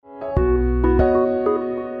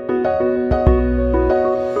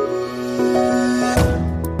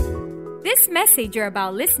message you're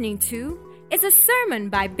about listening to is a sermon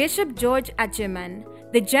by Bishop George Adjeman,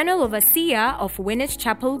 the General Overseer of Winners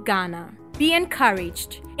Chapel, Ghana. Be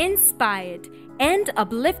encouraged, inspired, and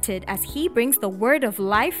uplifted as he brings the word of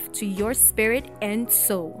life to your spirit and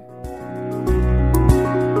soul.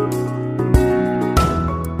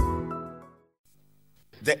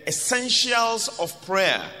 The essentials of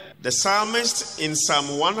prayer. The psalmist in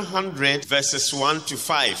Psalm 100 verses 1 to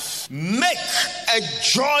 5. Make a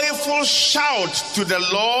joyful shout to the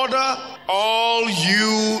Lord, all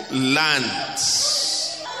you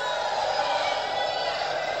lands.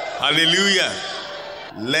 Hallelujah.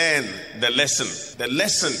 Learn the lesson. The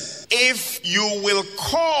lesson. If you will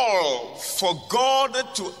call for God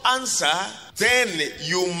to answer, then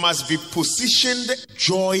you must be positioned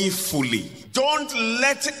joyfully. Don't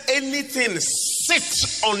let anything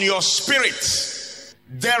sit on your spirit.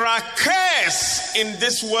 There are cares in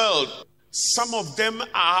this world. Some of them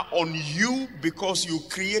are on you because you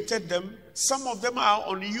created them. Some of them are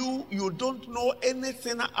on you. You don't know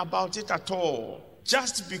anything about it at all.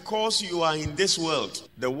 Just because you are in this world,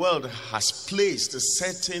 the world has placed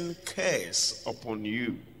certain cares upon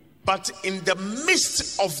you. But in the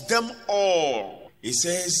midst of them all, it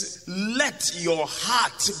says, let your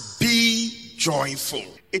heart be joyful.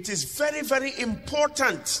 It is very, very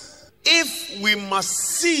important if we must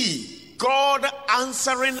see God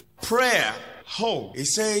answering prayer. Oh, it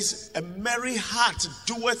says, a merry heart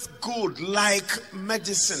doeth good like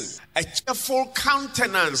medicine. A cheerful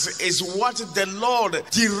countenance is what the Lord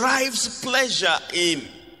derives pleasure in.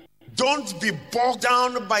 Don't be bogged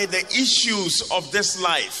down by the issues of this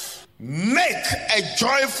life. Make a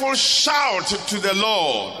joyful shout to the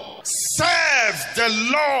Lord. Serve the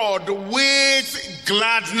Lord with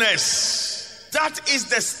gladness. That is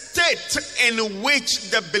the state in which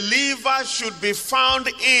the believer should be found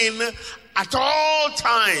in at all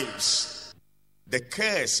times. The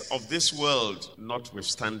cares of this world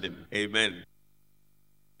notwithstanding. Amen.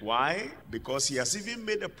 Why? Because he has even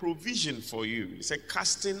made a provision for you. He said,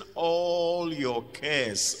 casting all your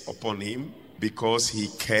cares upon him because he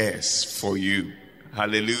cares for you.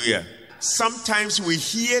 Hallelujah. Sometimes we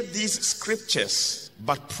hear these scriptures,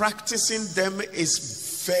 but practicing them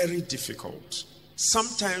is very difficult.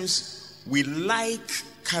 Sometimes we like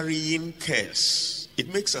carrying cares.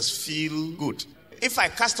 It makes us feel good. If I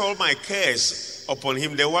cast all my cares upon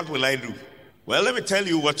him, then what will I do? Well, let me tell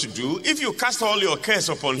you what to do. If you cast all your cares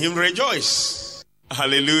upon him, rejoice.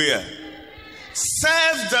 Hallelujah.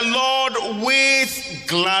 Serve the Lord with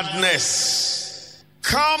gladness.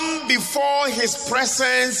 Come before his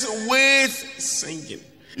presence with singing.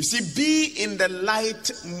 You see, be in the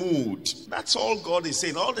light mood. That's all God is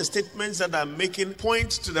saying. All the statements that I'm making point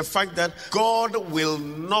to the fact that God will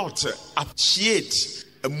not appreciate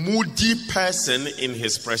a moody person in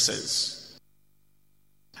his presence.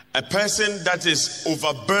 A person that is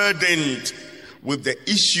overburdened with the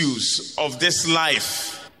issues of this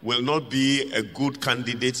life will not be a good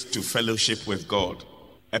candidate to fellowship with God.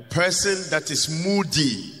 A person that is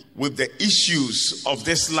moody with the issues of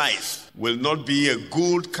this life will not be a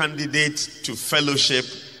good candidate to fellowship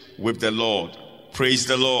with the Lord. Praise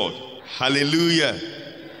the Lord. Hallelujah.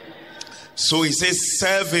 So he says,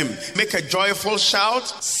 serve him. Make a joyful shout.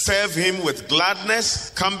 Serve him with gladness.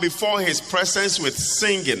 Come before his presence with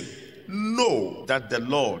singing. Know that the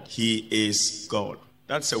Lord, he is God.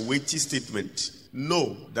 That's a weighty statement.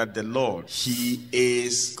 Know that the Lord, he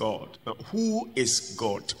is God. Now, who is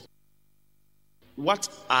God? What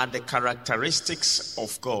are the characteristics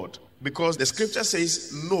of God? Because the scripture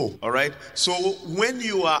says no, all right? So when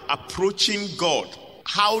you are approaching God,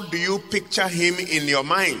 how do you picture him in your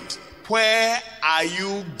mind? Where are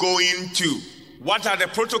you going to? What are the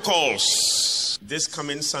protocols? This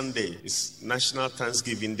coming Sunday is National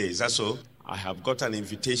Thanksgiving Day. Is that so? I have got an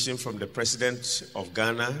invitation from the President of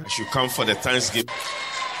Ghana. I should come for the Thanksgiving.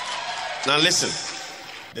 Now listen,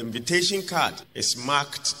 the invitation card is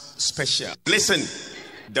marked special. Listen,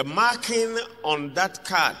 the marking on that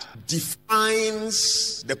card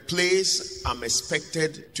defines the place I'm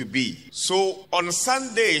expected to be. So on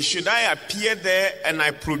Sunday, should I appear there and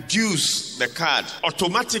I produce the card,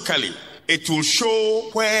 automatically it will show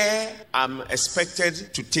where I'm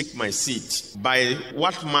expected to take my seat by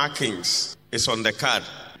what markings is on the card.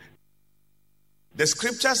 The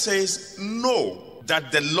scripture says, know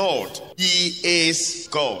that the Lord, he is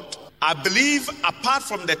God. I believe apart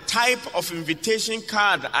from the type of invitation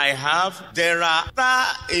card I have, there are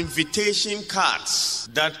other invitation cards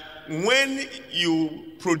that when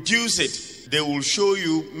you produce it, they will show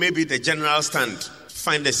you maybe the general stand.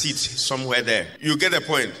 Find a seat somewhere there. You get the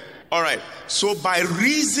point. All right. So by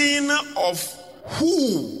reason of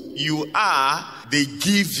who you are, they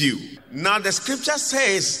give you. Now the scripture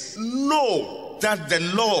says, know that the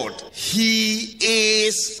Lord, he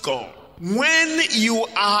is God. When you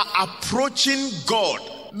are approaching God,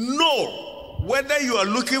 know whether you are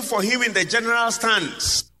looking for him in the general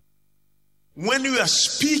stance. When you are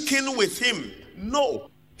speaking with him, know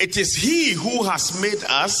it is he who has made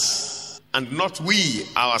us and not we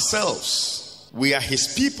ourselves. We are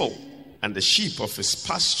his people and the sheep of his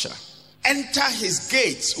pasture. Enter his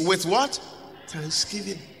gates with what?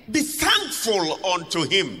 Thanksgiving. Be thankful unto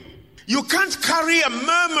him. You can't carry a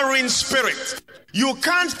murmuring spirit. You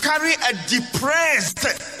can't carry a depressed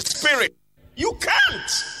spirit. You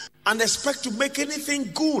can't. And expect to make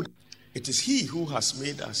anything good. It is he who has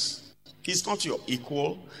made us. He's not your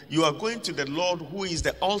equal. You are going to the Lord who is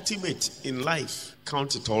the ultimate in life.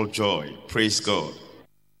 Count it all joy. Praise God.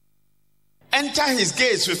 Enter his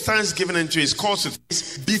gates with thanksgiving and to his courts with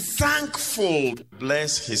praise. Be thankful.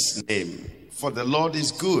 Bless his name. For the Lord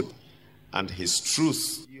is good and his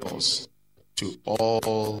truth yours to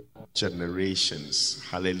all generations.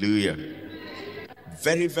 Hallelujah.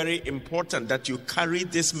 Very, very important that you carry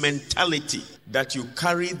this mentality, that you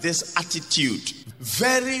carry this attitude.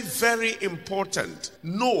 Very, very important.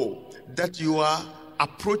 Know that you are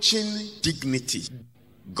approaching dignity.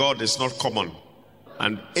 God is not common.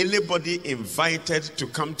 And anybody invited to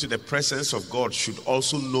come to the presence of God should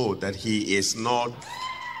also know that he is not.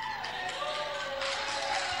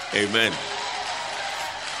 Amen.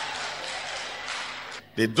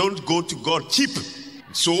 They don't go to God cheap.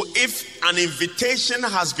 So if an invitation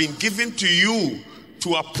has been given to you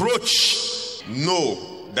to approach,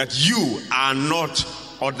 know that you are not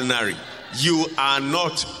ordinary. You are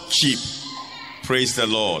not cheap. Praise the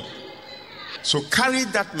Lord. So carry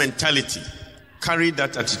that mentality. Carry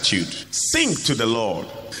that attitude. Sing to the Lord.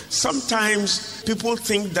 Sometimes people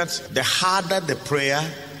think that the harder the prayer,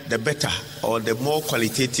 the better, or the more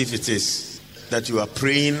qualitative it is. That you are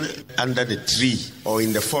praying under the tree or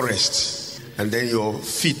in the forest, and then your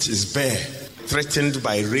feet is bare, threatened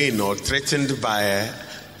by rain or threatened by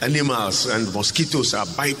animals, and mosquitoes are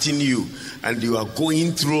biting you, and you are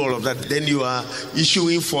going through all of that. Then you are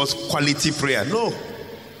issuing forth quality prayer. No,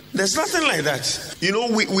 there's nothing like that. You know,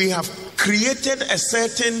 we have created a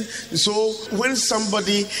certain, so when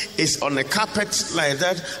somebody is on a carpet like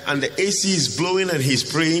that and the AC is blowing and he's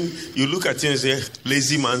praying, you look at him and say,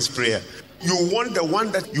 lazy man's prayer. You want the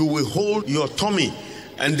one that you will hold your tummy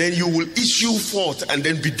and then you will issue forth and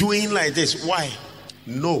then be doing like this. Why?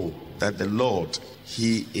 Know that the Lord,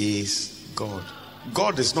 he is God.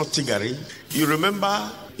 God is not Tigari. You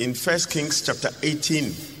remember in 1 Kings chapter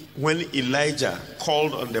 18, when Elijah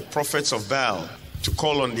called on the prophets of Baal to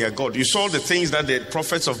call on their God. You saw the things that the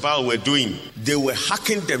prophets of Baal were doing. They were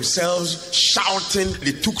hacking themselves, shouting.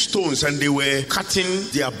 They took stones and they were cutting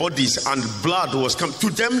their bodies and blood was coming. To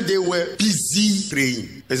them, they were busy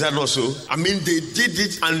praying. Is that not so? I mean, they did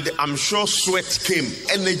it and I'm sure sweat came.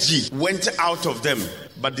 Energy went out of them.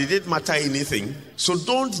 But did it matter anything? So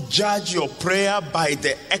don't judge your prayer by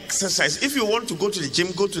the exercise. If you want to go to the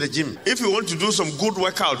gym, go to the gym. If you want to do some good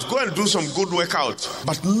workout, go and do some good workout.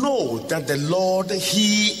 But know that the Lord,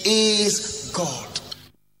 he is God.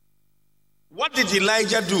 What did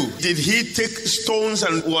Elijah do? Did he take stones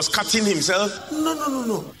and was cutting himself?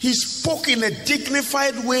 No. He spoke in a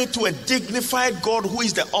dignified way to a dignified God who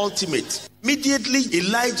is the ultimate. Immediately,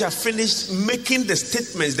 Elijah finished making the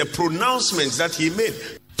statements, the pronouncements that he made.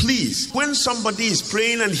 Please, when somebody is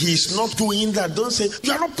praying and he's not doing that, don't say,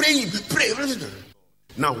 you are not praying, pray.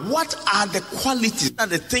 Now, what are the qualities, what are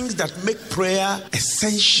the things that make prayer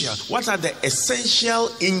essential? What are the essential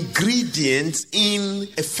ingredients in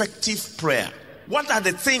effective prayer? What are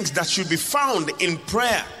the things that should be found in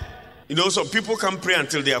prayer? You know, some people can pray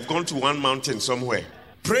until they have gone to one mountain somewhere.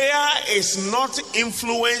 Prayer is not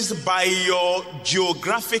influenced by your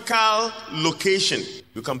geographical location.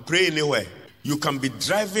 You can pray anywhere. You can be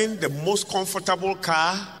driving the most comfortable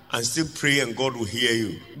car and still pray and God will hear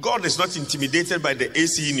you. God is not intimidated by the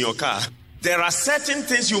AC in your car. There are certain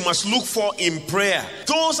things you must look for in prayer.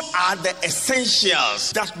 Those are the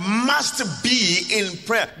essentials that must be in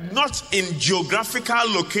prayer. Not in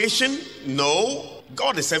geographical location. No.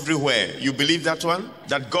 God is everywhere. You believe that one?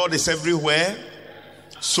 That God is everywhere?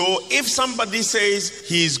 So if somebody says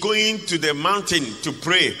he is going to the mountain to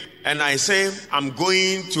pray, and I say I'm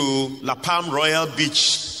going to La Palm Royal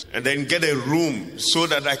Beach and then get a room so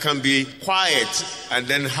that I can be quiet and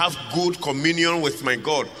then have good communion with my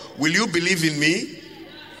God, will you believe in me?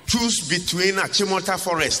 Choose between Achimota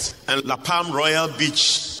Forest and La Palm Royal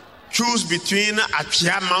Beach. Choose between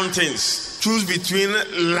Apia Mountains. Choose between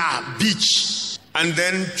La Beach. And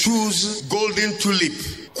then choose Golden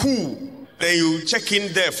Tulip. cool. Then you check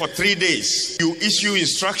in there for 3 days. You issue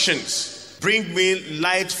instructions. Bring me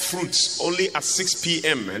light fruits only at 6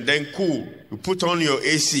 p.m. and then cool. You put on your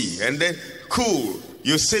AC and then cool.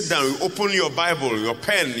 You sit down, you open your Bible, your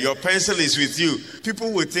pen, your pencil is with you.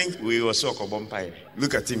 People will think, we were so bompai.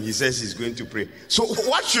 Look at him, he says he's going to pray. So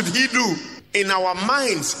what should he do? In our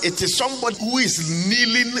minds, it is somebody who is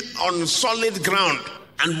kneeling on solid ground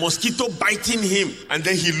and mosquito biting him. And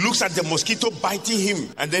then he looks at the mosquito biting him.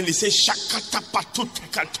 And then he says, Shakata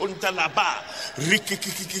patutekatondalaba,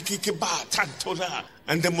 rikikikikikiba tantola.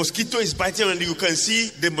 And the mosquito is biting, and you can see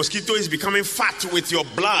the mosquito is becoming fat with your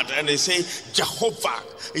blood. And they say, Jehovah,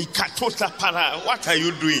 ikatota para. What are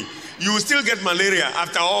you doing? You will still get malaria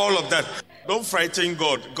after all of that. Don't frighten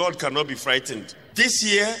God. God cannot be frightened. This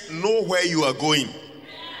year, know where you are going.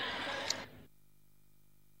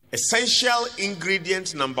 Essential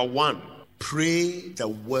ingredient number 1, pray the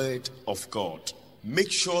word of God.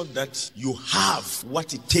 Make sure that you have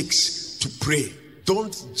what it takes to pray.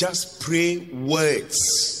 Don't just pray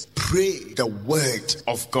words. Pray the word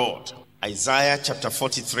of God. Isaiah chapter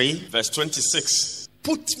 43, verse 26.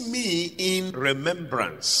 Put me in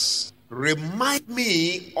remembrance. Remind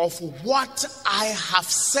me of what I have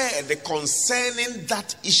said concerning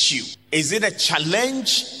that issue. Is it a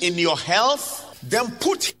challenge in your health? Then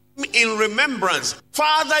put him in remembrance.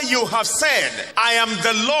 Father, you have said, I am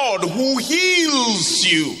the Lord who heals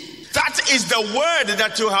you. That is the word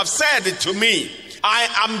that you have said to me. I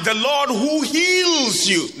am the Lord who heals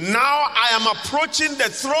you. Now I am approaching the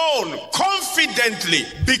throne confidently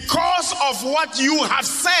because of what you have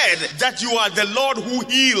said, that you are the Lord who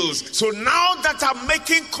heals. So now that I'm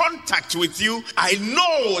making contact with you, I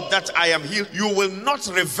know that I am healed. You will not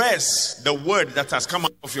reverse the word that has come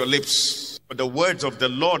out of your lips. But the words of the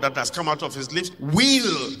Lord that has come out of his lips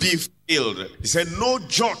will be fulfilled. He said, no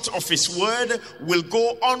jot of his word will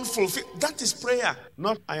go unfulfilled. That is prayer.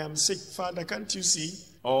 Not, I am sick, Father, can't you see?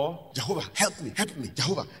 Or, Jehovah, help me,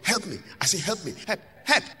 Jehovah, help me. I say, help me, help,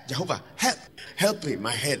 Jehovah, help me,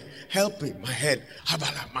 my head, help me, my head,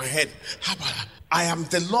 Habala, my head, Habala. I am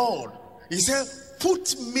the Lord. He said,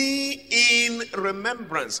 put me in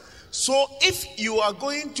remembrance. So if you are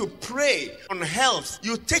going to pray on health,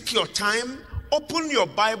 you take your time, open your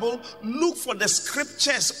Bible, look for the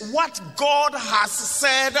scriptures, what God has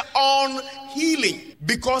said on healing.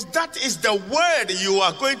 Because that is the word you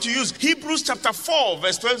are going to use. Hebrews chapter 4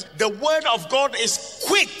 verse 12, the word of God is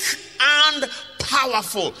quick and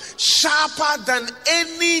powerful, sharper than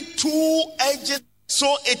any two-edged.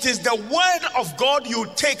 So it is the word of God you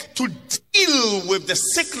take to deal with the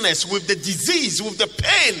sickness, with the disease, with the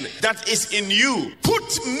pain that is in you.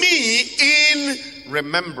 Put me in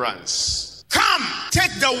remembrance. Come,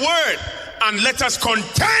 take the word and let us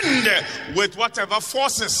contend with whatever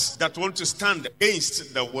forces that want to stand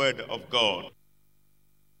against the word of God.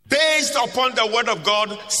 Based upon the word of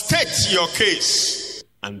God, state your case,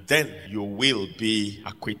 and then you will be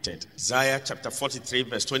acquitted. Isaiah chapter 43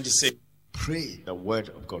 verse 26. Pray the word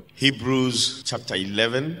of God. Hebrews chapter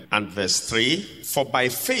 11 and verse 3. For by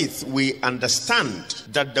faith we understand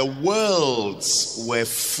that the worlds were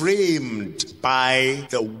framed by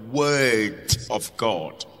the word of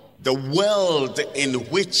God. The world in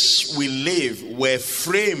which we live were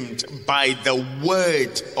framed by the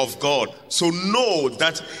word of God. So know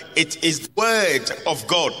that it is the word of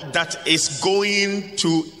God that is going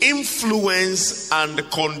to influence and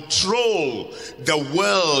control the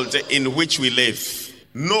world in which we live.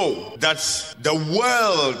 Know that the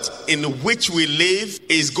world in which we live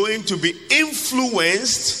is going to be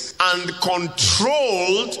influenced and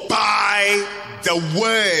controlled by the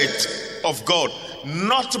word of God.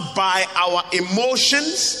 Not by our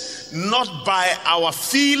emotions, not by our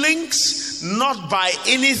feelings, not by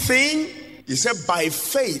anything. He said, by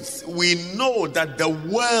faith, we know that the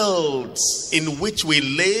worlds in which we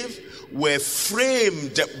live were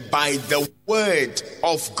framed by the word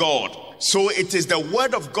of God. So it is the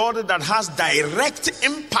word of God that has direct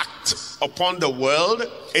impact upon the world.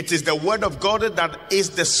 It is the word of God that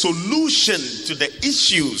is the solution to the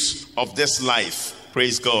issues of this life.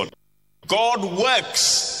 Praise God. God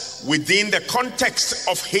works within the context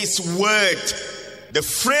of his word. The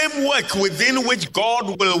framework within which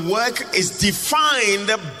God will work is defined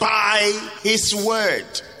by his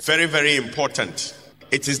word. Very, very important.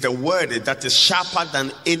 It is the word that is sharper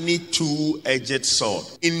than any two-edged sword.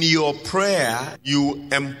 In your prayer, you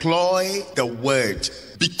employ the word.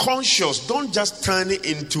 Be conscious. Don't just turn it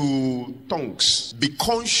into tongues. Be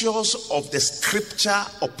conscious of the scripture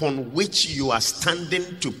upon which you are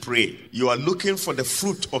standing to pray. You are looking for the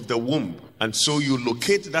fruit of the womb. And so you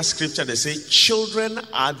locate that scripture. They say, children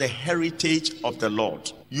are the heritage of the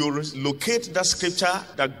Lord. you locate that scripture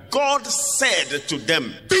that God said to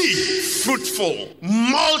them, be fruitful,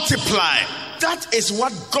 multiply. That is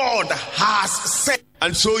what God has said.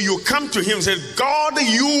 And so you come to him and say, God,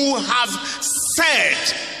 you have said,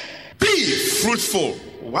 be fruitful.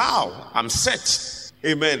 Wow, I'm set.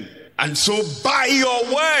 Amen. And so by your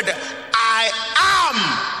word, I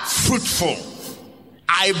am fruitful.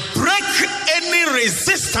 I break any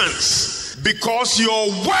resistance because your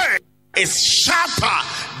word is sharper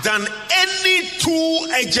than any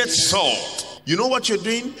two-edged sword. You know what you're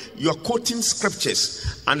doing? You're quoting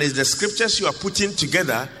scriptures, and it's the scriptures you are putting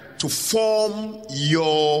together to form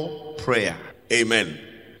your prayer. Amen.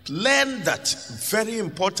 Learn that. Very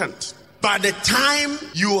important. By the time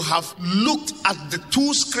you have looked at the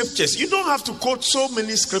two scriptures, you don't have to quote so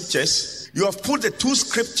many scriptures. You have put the two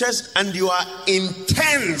scriptures and you are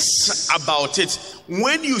intense about it.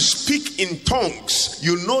 When you speak in tongues,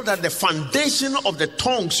 you know that the foundation of the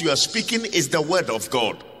tongues you are speaking is the word of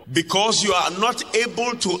God. Because you are not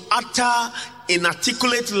able to utter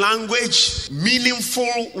inarticulate language,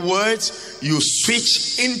 meaningful words, you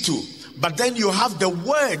switch into. But then you have the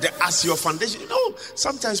word as your foundation. You know,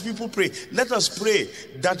 sometimes people pray. Let us pray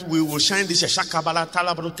that we will shine this.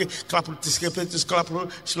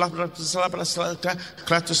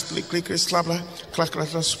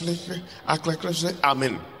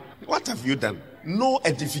 Amen. What have you done? No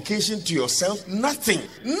edification to yourself. Nothing.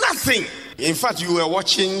 Nothing. In fact, you were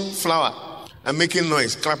watching flower and making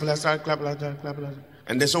noise. Clap, clap, clap, clap, clap, clap.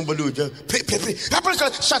 And then somebody would just pray.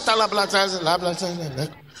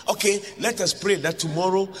 Okay, let us pray that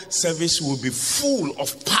tomorrow service will be full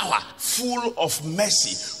of power, full of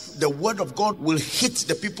mercy. The word of God will hit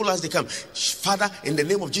the people as they come. Father, in the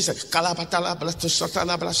name of Jesus.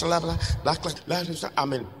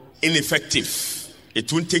 Amen. Ineffective.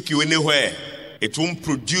 It won't take you anywhere. It won't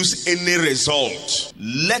produce any result.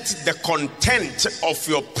 Let the content of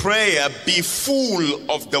your prayer be full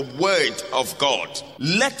of the word of God.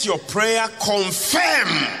 Let your prayer confirm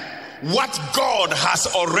what God has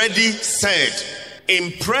already said.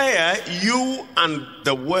 In prayer, you and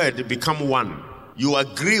the word become one. You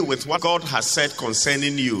agree with what God has said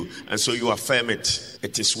concerning you, and so you affirm it.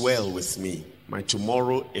 It is well with me. My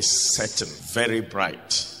tomorrow is certain, very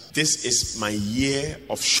bright. This is my year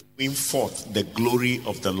of showing forth the glory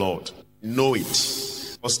of the Lord. Know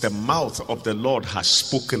it, because the mouth of the Lord has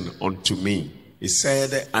spoken unto me. He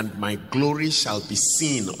said, and my glory shall be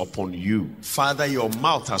seen upon you. Father, your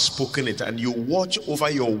mouth has spoken it, and you watch over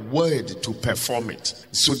your word to perform it.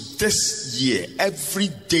 So this year, every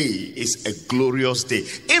day is a glorious day.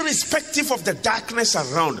 Irrespective of the darkness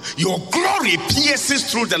around, your glory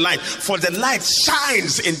pierces through the light. For the light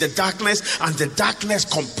shines in the darkness, and the darkness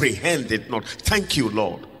comprehend it not. Thank you,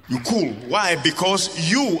 Lord. You cool. Why?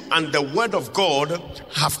 Because you and the word of God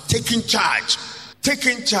have taken charge.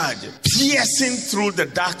 Taking charge, piercing through the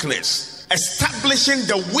darkness, establishing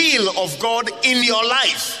the will of God in your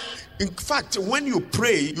life. In fact, when you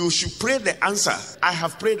pray, you should pray the answer. I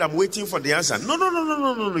have prayed, I'm waiting for the answer.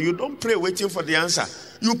 No. You don't pray waiting for the answer.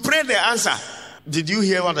 You pray the answer. Did you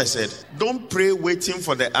hear what I said? Don't pray waiting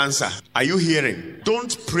for the answer. Are you hearing?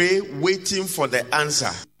 Don't pray waiting for the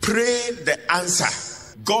answer. Pray the answer.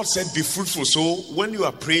 God said, be fruitful. So when you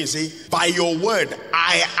are praying, say, by your word,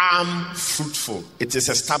 I am fruitful. It is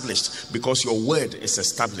established because your word is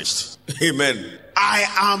established. Amen. I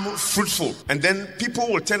am fruitful. And then people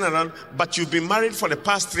will turn around, but you've been married for the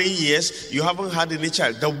past 3 years, you haven't had any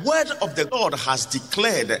child. The word of the Lord has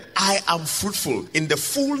declared, I am fruitful. In the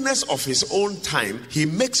fullness of his own time, he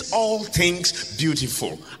makes all things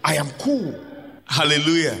beautiful. I am cool.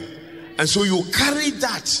 Hallelujah. And so you carry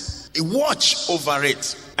that. Watch over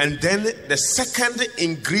it. And then the second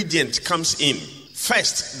ingredient comes in.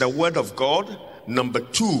 First, the word of God. Number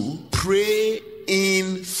 2, pray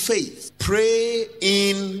in faith. Pray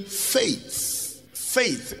in faith.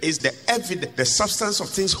 Faith is the evidence, the substance of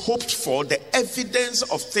things hoped for, the evidence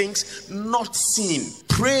of things not seen.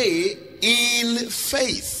 Pray in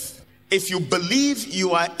faith. If you believe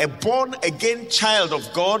you are a born again child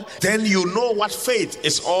of God, then you know what faith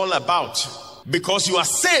is all about. Because you are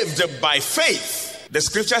saved by faith. The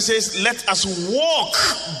scripture says, let us walk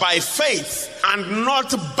by faith and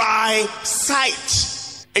not by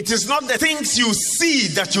sight. It is not the things you see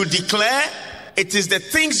that you declare. It is the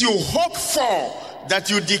things you hope for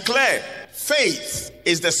that you declare. Faith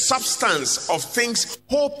is the substance of things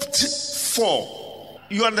hoped for.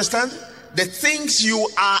 You understand? The things you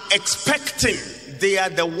are expecting, they are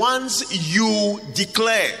the ones you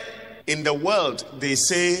declare. In the world, they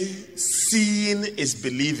say seeing is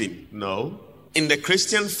believing. No. In the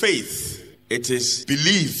Christian faith, It is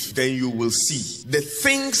believe, then you will see. The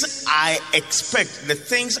things I expect, the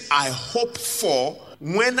things I hope for,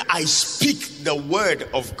 when I speak the word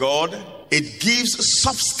of God, it gives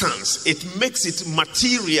substance. It makes it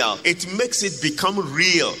material. It makes it become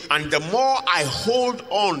real. And the more I hold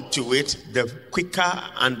on to it, the quicker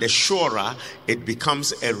and the surer it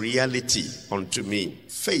becomes a reality unto me.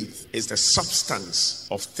 Faith is the substance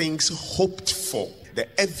of things hoped for,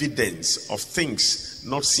 the evidence of things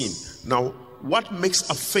not seen. Now, what makes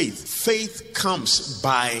a faith? Faith comes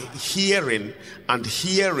by hearing, and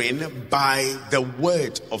hearing by the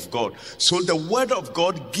word of God. So the word of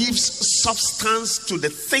God gives substance to the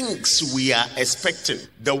things we are expecting.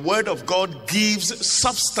 The word of God gives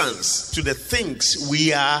substance to the things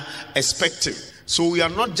we are expecting. So we are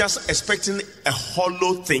not just expecting a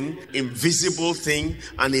hollow thing, invisible thing,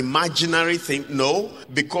 an imaginary thing. No,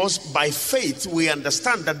 because by faith we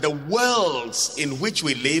understand that the worlds in which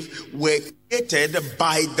we live were created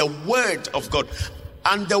by the word of God.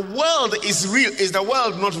 And the world is real. Is the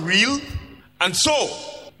world not real? And so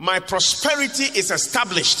my prosperity is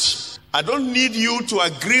established. I don't need you to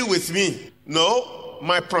agree with me. No.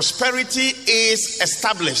 My prosperity is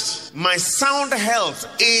established. My sound health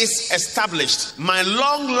is established. My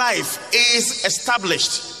long life is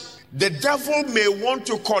established. The devil may want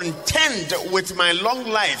to contend with my long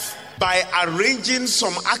life by arranging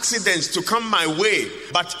some accidents to come my way,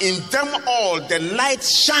 but in them all the light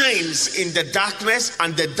shines in the darkness,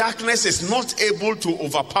 and the darkness is not able to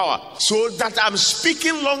overpower. So that I'm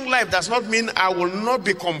speaking long life does not mean I will not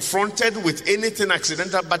be confronted with anything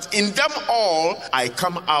accidental, but in them all I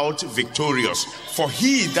come out victorious. For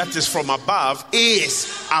he that is from above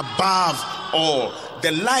is above all.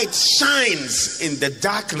 The light shines in the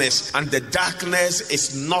darkness, and the darkness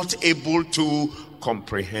is not able to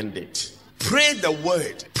comprehend it. Pray the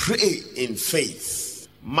word. Pray in faith.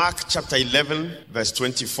 Mark chapter 11 verse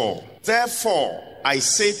 24. Therefore I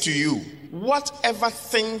say to you, whatever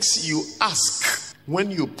things you ask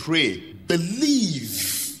when you pray,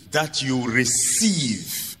 believe that you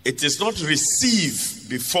receive. It is not receive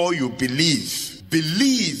before you believe.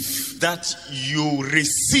 Believe that you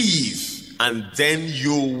receive, and then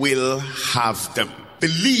you will have them.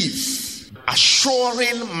 Believe.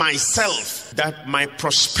 Assuring myself that my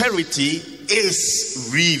prosperity is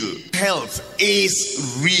real, health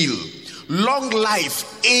is real, long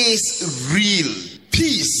life is real,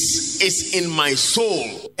 peace is in my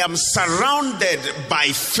soul. I am surrounded by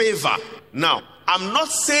favor. Now, I'm not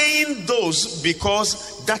saying those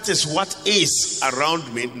because that is what is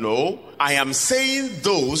around me. No, I am saying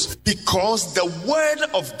those because the word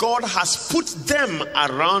of God has put them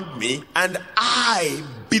around me, and I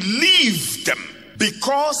believe them.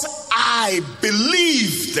 Because I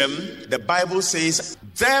believe them, the Bible says,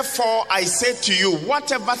 therefore I say to you,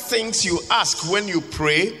 whatever things you ask when you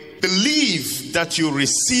pray, believe that you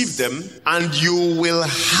receive them and you will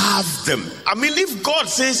have them. I mean, if God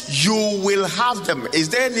says you will have them, is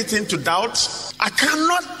there anything to doubt? I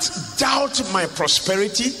cannot doubt my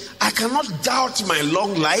prosperity. I cannot doubt my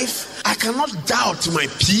long life. I cannot doubt my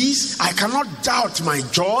peace. I cannot doubt my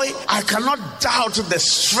joy. I cannot doubt the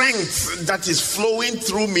strength that is flowing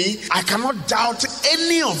through me. I cannot doubt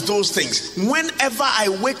any of those things. Whenever I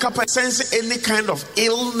wake up and sense any kind of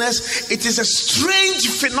illness, it is a strange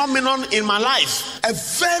phenomenon in my life. A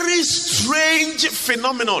very strange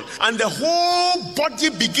phenomenon. And the whole body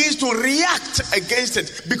begins to react against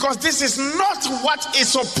it, because this is not what is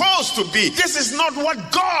supposed to be. This is not what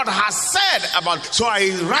God has said about. So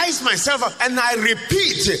I rise myself up and I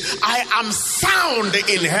repeat, I am sound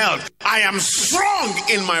in health. I am strong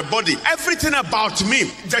in my body. Everything about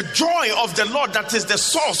me, the joy of the Lord that is the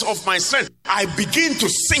source of my strength. I begin to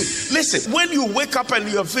sing. Listen, when you wake up and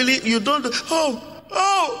you're feeling, you don't, hey,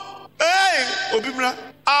 Obimra,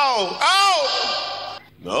 ow.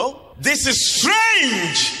 No, this is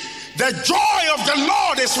strange. The joy of the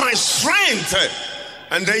Lord is my strength.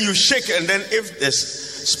 And then you shake, and then if there's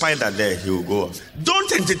spider there, he will go off.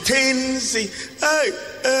 Don't entertain, say,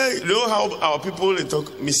 hey. You know how our people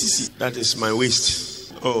talk, Mississippi, that is my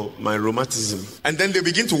waist. Oh, my rheumatism. And then they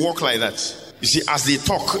begin to walk like that. You see, as they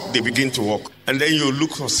talk, they begin to walk. And then you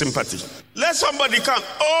look for sympathy. Let somebody come.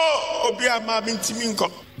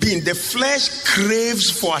 Being the flesh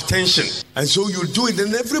craves for attention. And so you do it,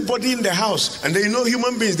 and everybody in the house. And then, you know,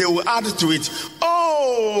 human beings, they will add to it.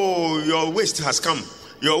 Oh, your waist has come.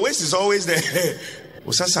 Your waist is always there.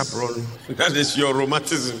 That is, your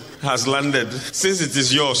rheumatism has landed. Since it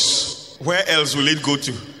is yours, where else will it go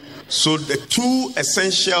to? So the two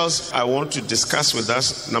essentials I want to discuss with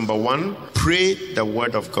us: number one, pray the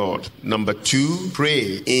word of God. Number two,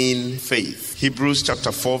 pray in faith. Hebrews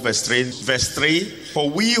chapter 4 verse 3. For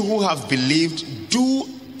we who have believed do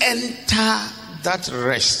enter that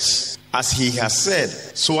rest, as he has said,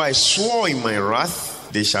 so I swore in my wrath,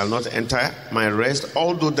 they shall not enter my rest,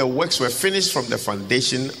 although the works were finished from the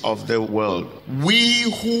foundation of the world. We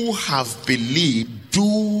who have believed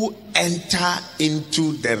do enter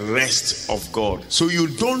into the rest of God. So you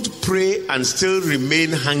don't pray and still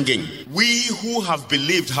remain hanging. We who have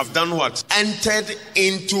believed have done what? Entered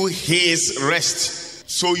into his rest.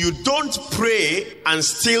 So you don't pray and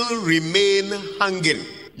still remain hanging.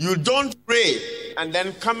 You don't pray and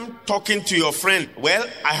then come talking to your friend. Well,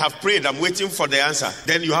 I have prayed, I'm waiting for the answer.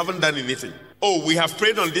 Then you haven't done anything. Oh, we have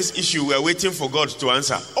prayed on this issue, we're waiting for God to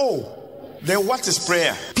answer. Oh, then what is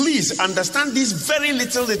prayer? Please understand these very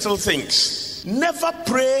little things. Never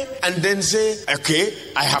pray and then say, okay,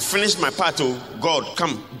 I have finished my part. Oh, God,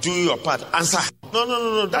 come, do your part. Answer.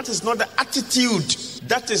 No. That is not the attitude.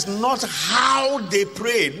 That is not how they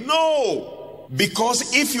pray. No.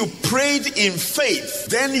 Because if you prayed in faith,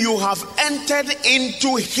 then you have entered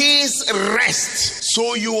into his rest.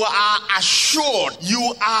 So you are assured,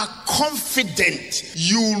 you are confident,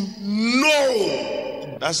 you know.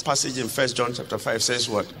 That passage in 1 John chapter 5 says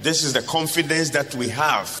what? This is the confidence that we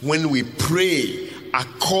have when we pray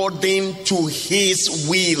according to his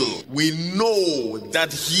will. We know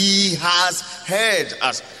that he has heard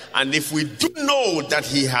us. And if we do know that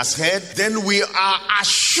he has heard, then we are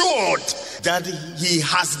assured that he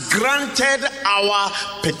has granted our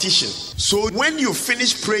petition. So when you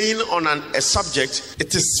finish praying on a subject,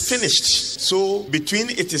 it is finished. So between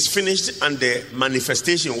it is finished and the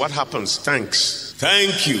manifestation, what happens? Thanks.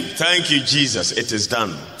 Thank you, Jesus. It is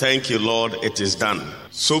done. Thank you, Lord. It is done.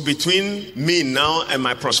 So between me now and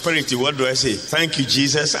my prosperity, what do I say? Thank you,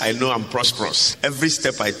 Jesus. I know I'm prosperous. Every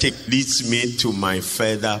step I take leads me to my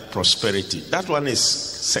further prosperity. That one is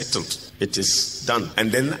settled. It is done.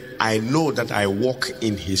 And then I know that I walk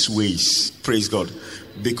in his ways. Praise God.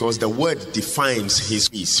 Because the word defines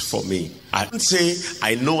his ways for me. I don't say,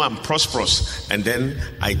 I know I'm prosperous, and then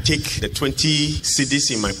I take the 20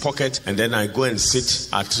 cedis in my pocket, and then I go and sit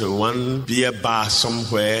at one beer bar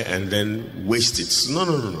somewhere and then waste it. No.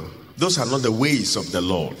 Those are not the ways of the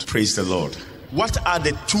Lord. Praise the Lord. What are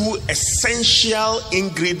the two essential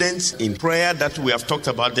ingredients in prayer that we have talked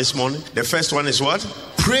about this morning? The first one is what?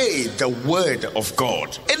 Pray the word of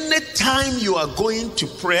God. Anytime you are going to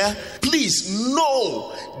prayer, please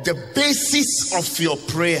know the basis of your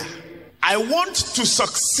prayer. I want to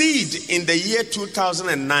succeed in the year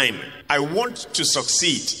 2009. I want to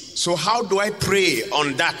succeed. So how do I pray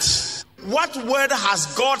on that? What word has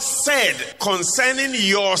God said concerning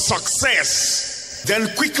your success?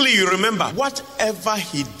 Then quickly you remember, whatever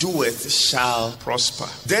he doeth shall prosper.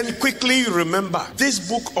 Then quickly you remember, this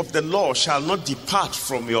book of the law shall not depart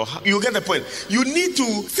from your heart. You get the point. You need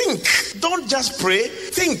to think. Don't just pray.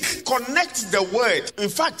 Think. Connect the word. In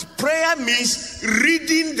fact, prayer means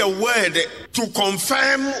reading the word to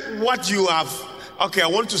confirm what you have. Okay, I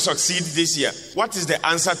want to succeed this year. What is the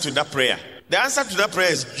answer to that prayer? The answer to that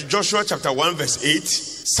prayer is Joshua chapter 1 verse 8,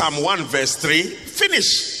 Psalm 1 verse 3.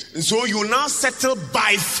 Finish. So you now settle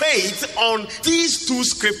by faith on these two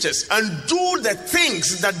scriptures and do the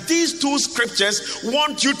things that these two scriptures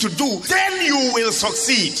want you to do. Then you will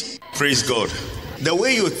succeed. Praise God. The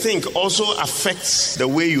way you think also affects the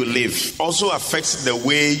way you live, also affects the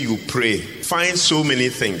way you pray. Find so many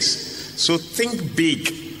things. So think big,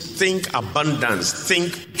 think abundance,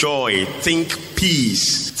 think joy, think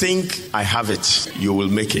peace, think I have it. You will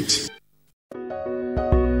make it.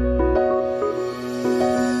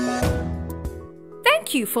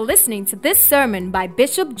 Thank you for listening to this sermon by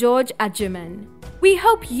Bishop George Adjeman. We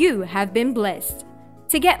hope you have been blessed.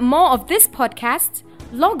 To get more of this podcast,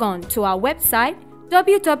 log on to our website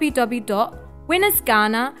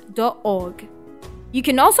www.winnersghana.org. You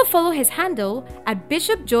can also follow his handle at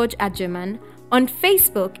Bishop George Adjeman on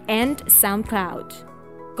Facebook and SoundCloud.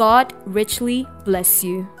 God richly bless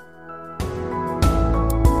you.